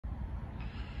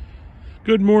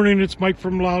Good morning, it's Mike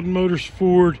from Loudon Motors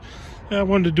Ford. I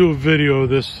wanted to do a video of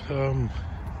this. Show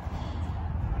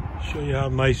you how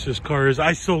nice this car is.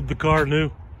 I sold the car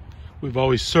new. We've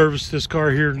always serviced this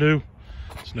car here new.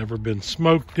 It's never been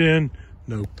smoked in,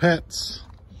 no pets.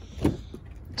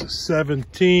 It's a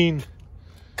 17.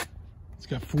 It's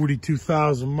got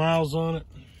 42,000 miles on it.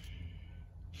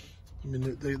 I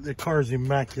mean, the car is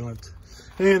immaculate.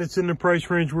 And it's in the price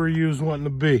range where you was wanting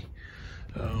to be.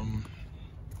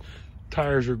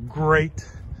 Tires are great.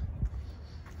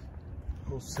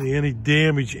 Don't see any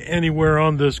damage anywhere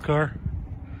on this car.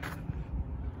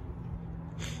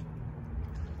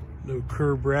 No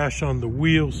curb rash on the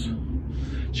wheels.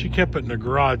 She kept it in the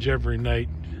garage every night.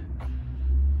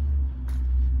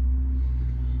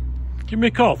 Give me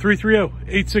a call,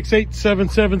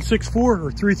 330-868-7764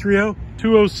 or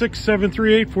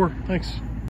 330-206-7384. Thanks.